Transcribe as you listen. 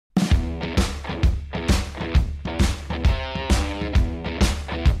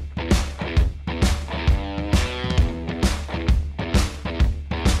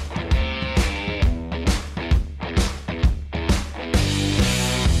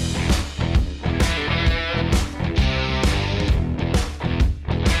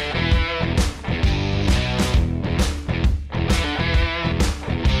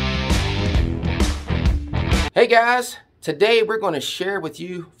Hey guys, today we're going to share with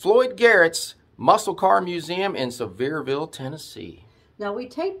you Floydgarretts Muscle Car Museum in Sevierville, Tennessee. Now, we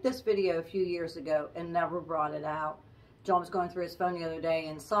taped this video a few years ago and never brought it out. John was going through his phone the other day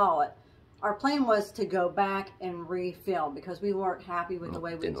and saw it. Our plan was to go back and refilm because we weren't happy with the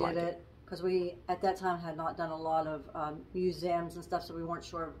way we did it. Because we, at that time, had not done a lot of museums and stuff, so we weren't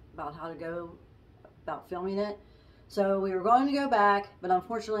sure about how to go about filming it. So we were going to go back, but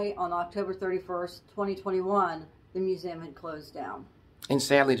unfortunately on October 31st, 2021, the museum had closed down. And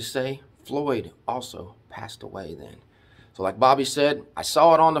sadly to say, Floyd also passed away then. So like Bobby said, I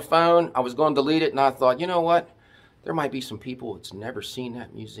saw it on the phone, I was going to delete it, and I thought, you know what? There might be some people that's never seen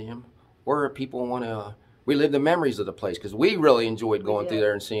that museum, or people want to relive the memories of the place, because we really enjoyed going through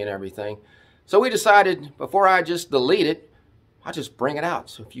there and seeing everything. So we decided, before I just delete it, I'll just bring it out.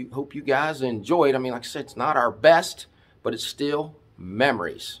 So if you hope you guys enjoyed. I mean, like I said, it's not our best, but it's still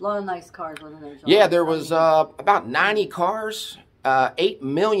memories. A lot of nice cars, wasn't there, John? Yeah, there was about 90 cars. $8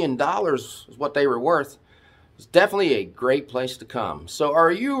 million is what they were worth. It's definitely a great place to come. So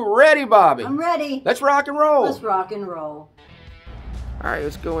are you ready, Bobby? I'm ready. Let's rock and roll. Let's rock and roll. All right,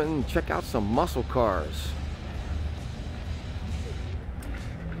 let's go in and check out some muscle cars.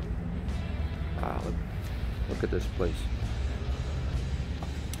 Wow, look at this place.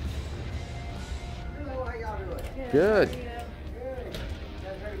 Good.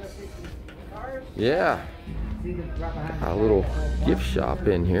 Yeah. A little gift shop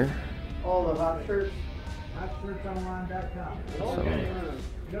in here.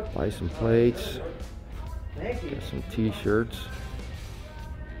 Some license plates. Got some t-shirts.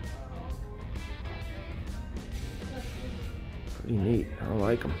 Pretty neat. I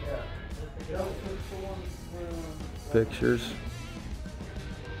like them. Pictures.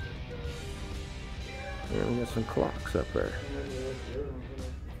 Yeah, we got some clocks up there.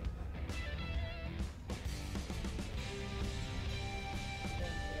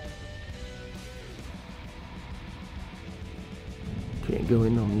 Can't go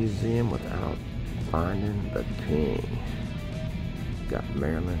in no museum without finding the king. Got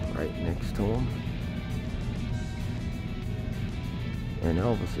Marilyn right next to him. And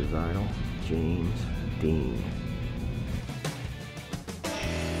Elvis's idol, James Dean.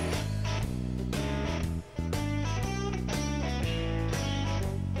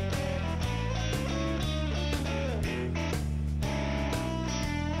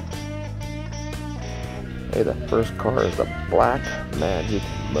 Hey, the first car is the Black Magic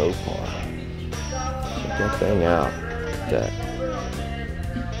Mopar. Check that thing out. Look at that.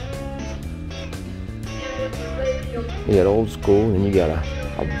 You got old school, and you got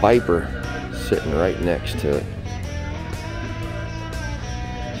a Viper sitting right next to it.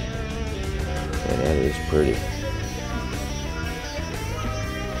 And that is pretty.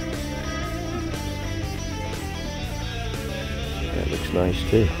 That looks nice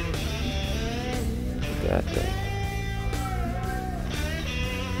too. That thing.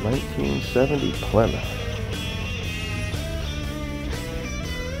 1970 Plymouth.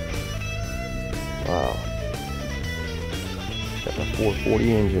 Wow. Got the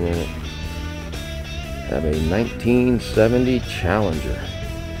 440 engine in it. Have a 1970 Challenger.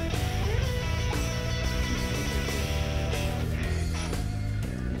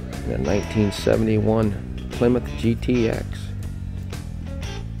 And a 1971 Plymouth GTX.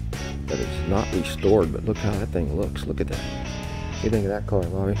 But it's not restored, but look how that thing looks. Look at that. What do you think of that car,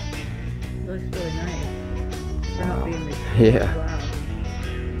 Bobby? It looks really nice. For not being restored. Yeah.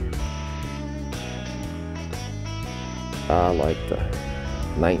 Wow. I like the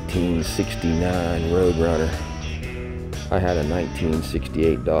 1969 Roadrunner. I had a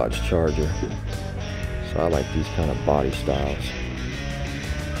 1968 Dodge Charger. So I like these kind of body styles.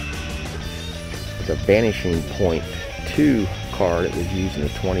 The Vanishing Point 2 car that was used in the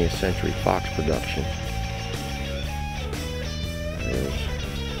 20th Century Fox production.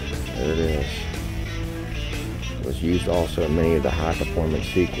 There it is. It was used also in many of the high-performance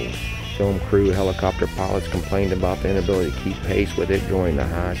sequels. Film crew, helicopter pilots complained about the inability to keep pace with it during the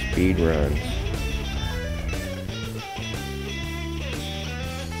high-speed runs.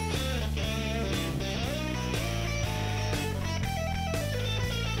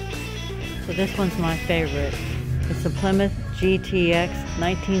 So this one's my favorite. It's a Plymouth GTX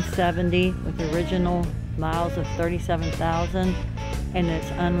 1970 with original miles of 37,000, and it's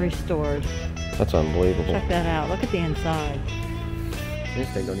unrestored. That's unbelievable. Check that out. Look at the inside. This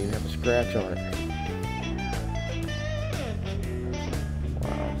thing don't even have a scratch on it.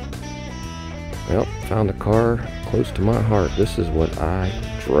 Wow. Well, found a car close to my heart. This is what I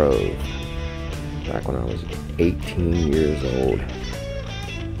drove back when I was 18 years old.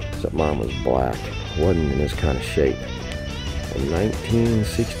 Except mine was black. wasn't in this kind of shape. A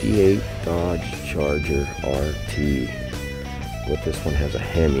 1968 Dodge Charger RT. But this one has a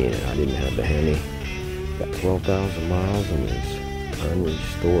Hemi in it. I didn't have the Hemi. Got 12,000 miles and is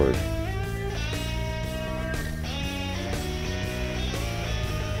unrestored.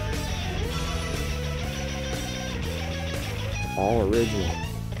 All original.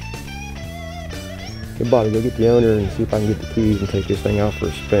 Hey Bobby, go get the owner and see if I can get the keys and take this thing out for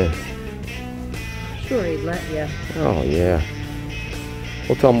a spin. Sure, he'd let you. Oh yeah.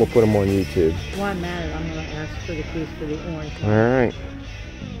 We'll tell him we'll put them on YouTube. Why matter? I'm going to ask for the keys for the orange one. Alright.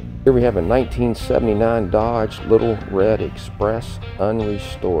 Here we have a 1979 Dodge Little Red Express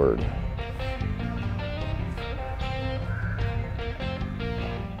unrestored.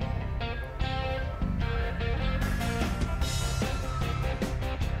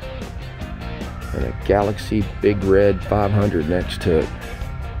 And a Galaxy Big Red 500 next to it.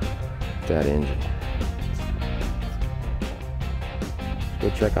 That engine. Go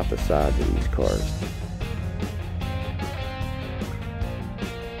check out the sides of these cars.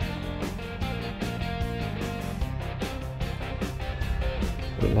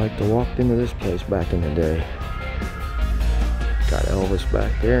 Would like to walk into this place back in the day. Got Elvis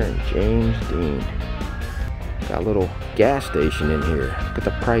back there and James Dean. Got a little gas station in here. Look at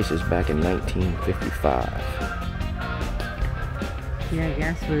the prices back in 1955. Yeah,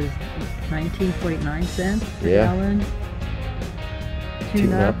 gas was 19.9 cents per Yeah. gallon.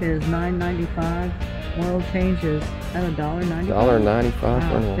 Tune up is $9.95. Oil change is at $1.95. $1.95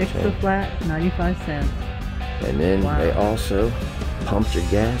 for an oil Fix the change. flat, 95 cents. And then Wow. they also pump your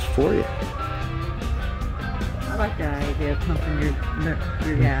gas for you. I like that idea of pumping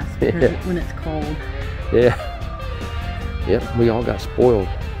your gas because Yeah. when it's cold. Yeah. Yep, we all got spoiled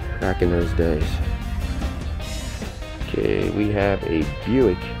back in those days. Okay, we have a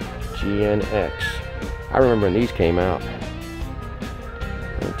Buick GNX. I remember when these came out.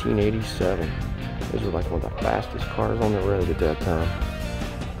 1987. These were like one of the fastest cars on the road at that time.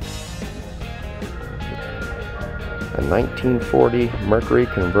 A 1940 Mercury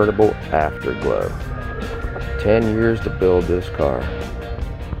convertible Afterglow. 10 years to build this car.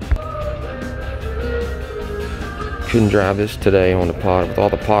 Couldn't drive this today on the pot with all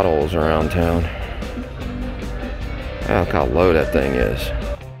the potholes around town. Look how low that thing is.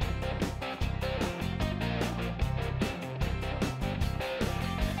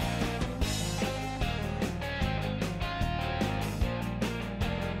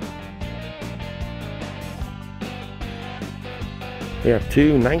 We have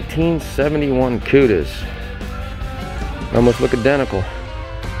two 1971 Cudas. Almost look identical.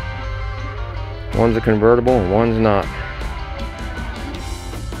 One's a convertible and one's not.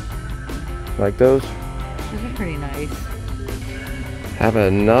 Like those? Those are pretty nice. Have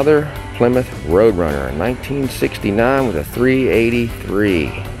another Plymouth Roadrunner, a 1969 with a 383.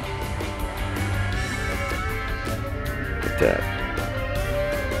 Look at that.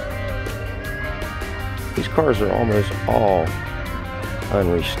 These cars are almost all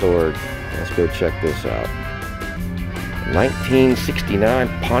unrestored. Let's go check this out. 1969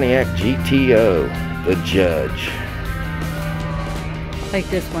 Pontiac GTO, the Judge. I like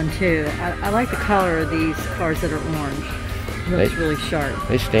this one too. I like the color of these cars that are orange. It looks really sharp.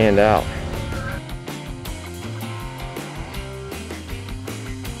 They stand out.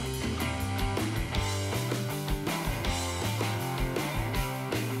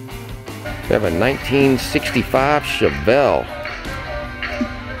 We have a 1965 Chevelle.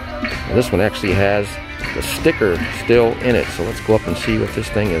 This one actually has the sticker still in it, so let's go up and see what this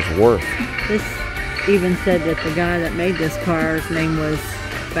thing is worth. This even said that the guy that made this car's name was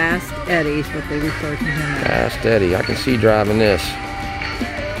Fast Eddie, is what they refer to him as. Fast Eddie, I can see driving this.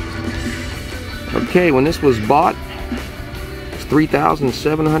 Okay, when this was bought, it's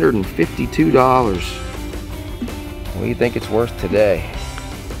 $3,752. What do you think it's worth today?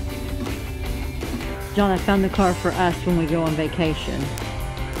 John, I found the car for us when we go on vacation.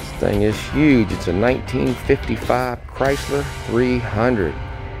 This thing is huge. It's a 1955 Chrysler 300.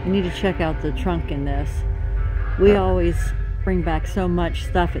 You need to check out the trunk in this. We always bring back so much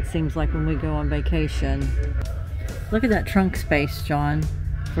stuff, it seems like, when we go on vacation. Look at that trunk space, John,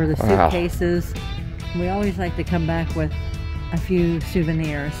 for the suitcases. We always like to come back with a few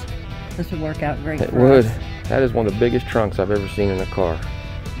souvenirs. This would work out great for us. That is one of the biggest trunks I've ever seen in a car.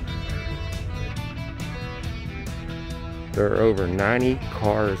 There are over 90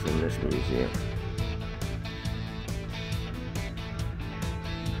 cars in this museum.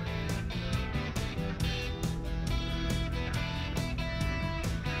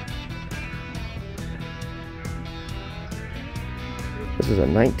 This is a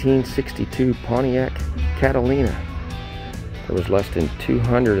 1962 Pontiac Catalina. There was less than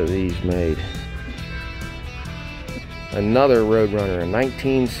 200 of these made. Another Roadrunner, a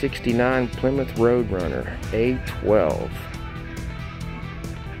 1969 Plymouth Roadrunner A12.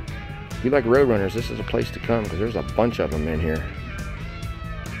 If you like Roadrunners, this is a place to come because there's a bunch of them in here.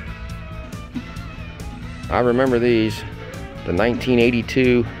 I remember these, the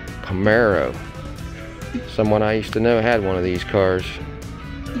 1982 Camaro. Someone I used to know had one of these cars.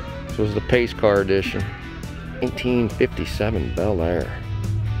 This was the Pace Car edition. 1957 Bel Air.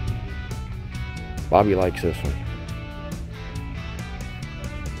 Bobby likes this one.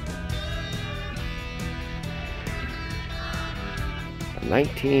 A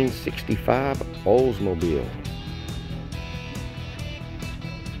 1965 Oldsmobile.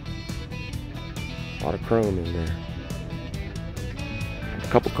 A lot of chrome in there. A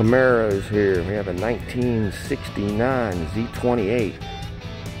couple Camaros here. We have a 1969 Z28.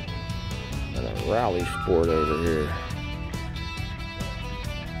 And a Rally Sport over here.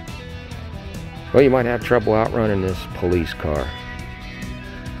 Well, you might have trouble outrunning this police car.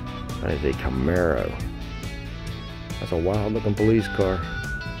 That is a Camaro. That's a wild looking police car.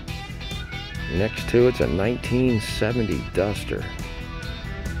 Next to it's a 1970 Duster.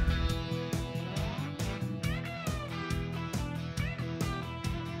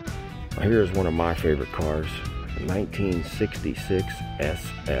 Here's one of my favorite cars, the 1966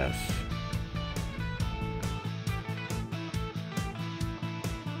 SS.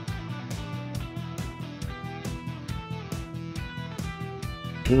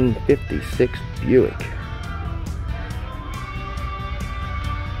 '56 Buick.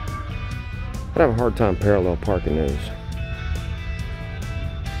 I have a hard time parallel parking those.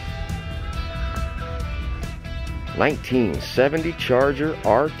 1970 Charger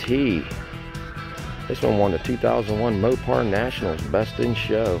RT. This one won the 2001 Mopar Nationals Best in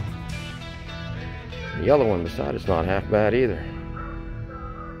Show. The yellow one beside it's not half bad either.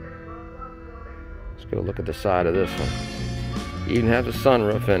 Let's go look at the side of this one. Even has a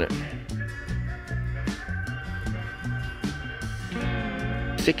sunroof in it.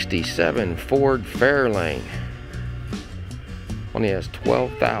 67 Ford Fairlane. Only has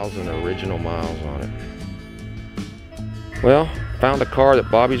 12,000 original miles on it. Well, found a car that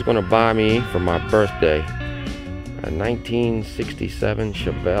Bobby's going to buy me for my birthday. A 1967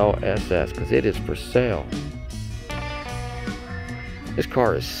 Chevelle SS, because it is for sale. This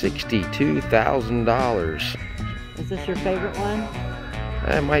car is $62,000. Is this your favorite one?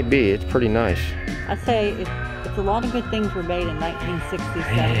 That might be. It's pretty nice. I'd say it's a lot of good things were made in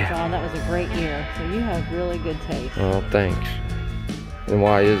 1967, yeah. John. That was a great year. So you have really good taste. Oh, thanks. And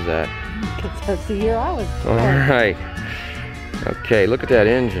why is that? Because that's the year I was born. All right. Okay, look at that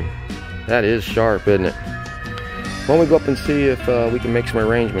engine. That is sharp, isn't it? Why don't we go up and see if we can make some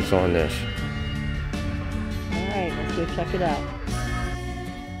arrangements on this. Alright, let's go check it out.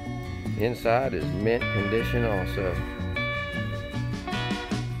 Inside is mint condition also.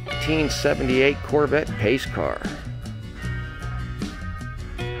 1978 Corvette pace car.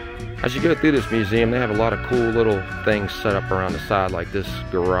 As you go through this museum, they have a lot of cool little things set up around the side, like this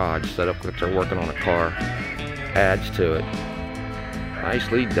garage set up like they're working on a car. Adds to it.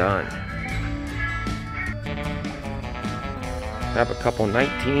 Nicely done. Have a couple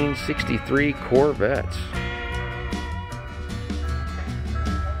 1963 Corvettes.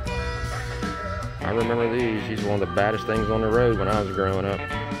 I remember these. These were one of the baddest things on the road when I was growing up.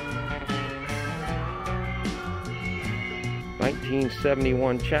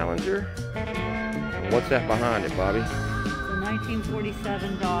 1971 Challenger. And what's that behind it, Bobby? The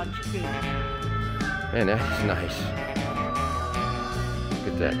 1947 Dodge Coupe. Man, that's nice. Look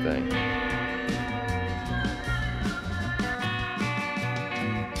at that thing.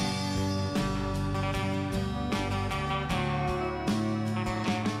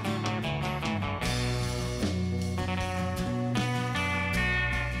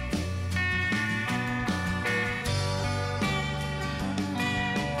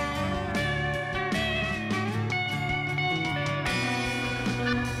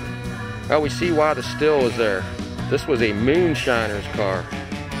 Well, we see why the still is there. This was a moonshiner's car.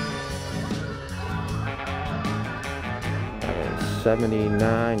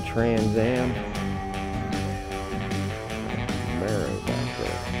 79 Trans Am. Camaro back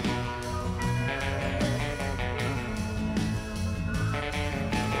there.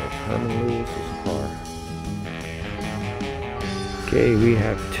 Herman Lewis's car. Okay, we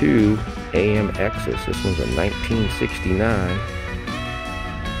have two AMXs. This one's a 1969.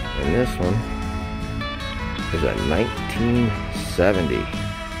 And this one is a 1970.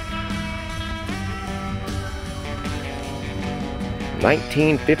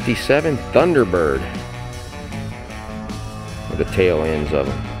 1957 Thunderbird. With the tail ends of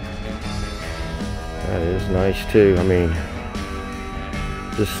them. That is nice too. I mean,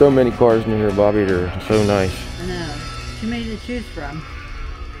 there's so many cars in here, Bobby. They're so nice. I know. Too many to choose from.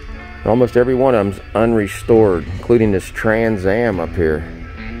 Almost every one of them's unrestored, including this Trans Am up here.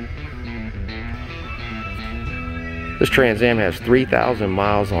 This Trans Am has 3,000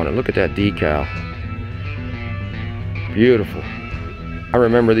 miles on it. Look at that decal. Beautiful. I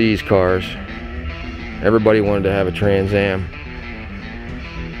remember these cars. Everybody wanted to have a Trans Am.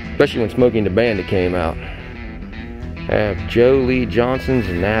 Especially when Smokey and the Bandit came out. Have Joe Lee Johnson's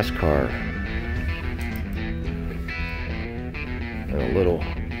NASCAR. And a little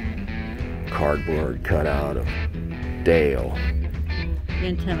cardboard cutout of Dale.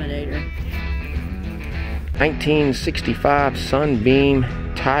 Intimidator. 1965 Sunbeam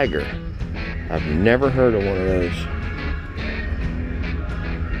Tiger. I've never heard of one of those.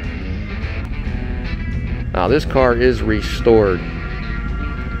 Now this car is restored.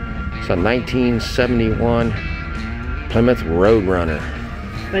 It's a 1971 Plymouth Roadrunner.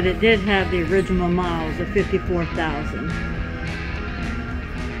 But it did have the original miles of 54,000.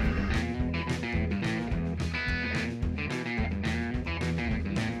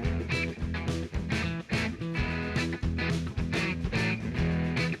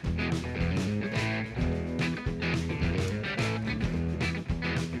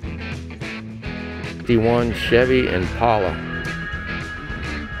 '51 Chevy Impala.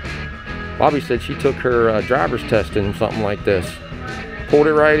 Bobby said she took her driver's test in something like this. Pulled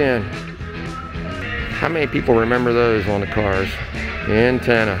it right in. How many people remember those on the cars? The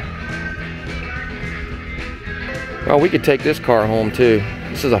antenna. Well, we could take this car home too.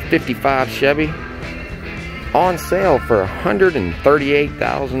 This is a '55 Chevy. On sale for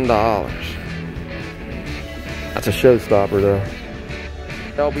 $138,000. That's a showstopper though.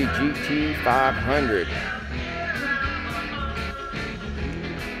 LBGT 500.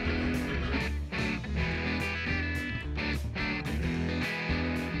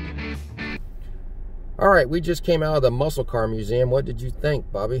 All right, we just came out of the Muscle Car Museum. What did you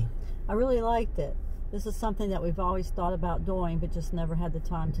think, Bobby? I really liked it. This is something that we've always thought about doing, but just never had the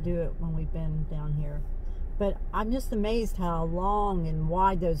time to do it when we've been down here. But I'm just amazed how long and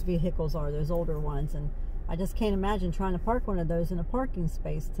wide those vehicles are, those older ones. And I just can't imagine trying to park one of those in a parking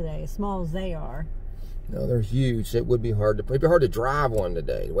space today, as small as they are. No, they're huge. It would be hard to, it'd be hard to drive one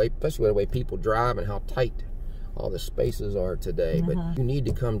today, especially the way people drive and how tight all the spaces are today. But you need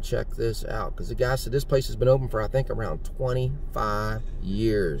to come check this out, because the guy said this place has been open for, I think, around 25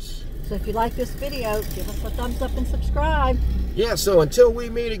 years. So if you like this video, give us a thumbs up and subscribe. Yeah, so until we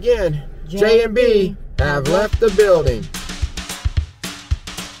meet again, J and B have left the building.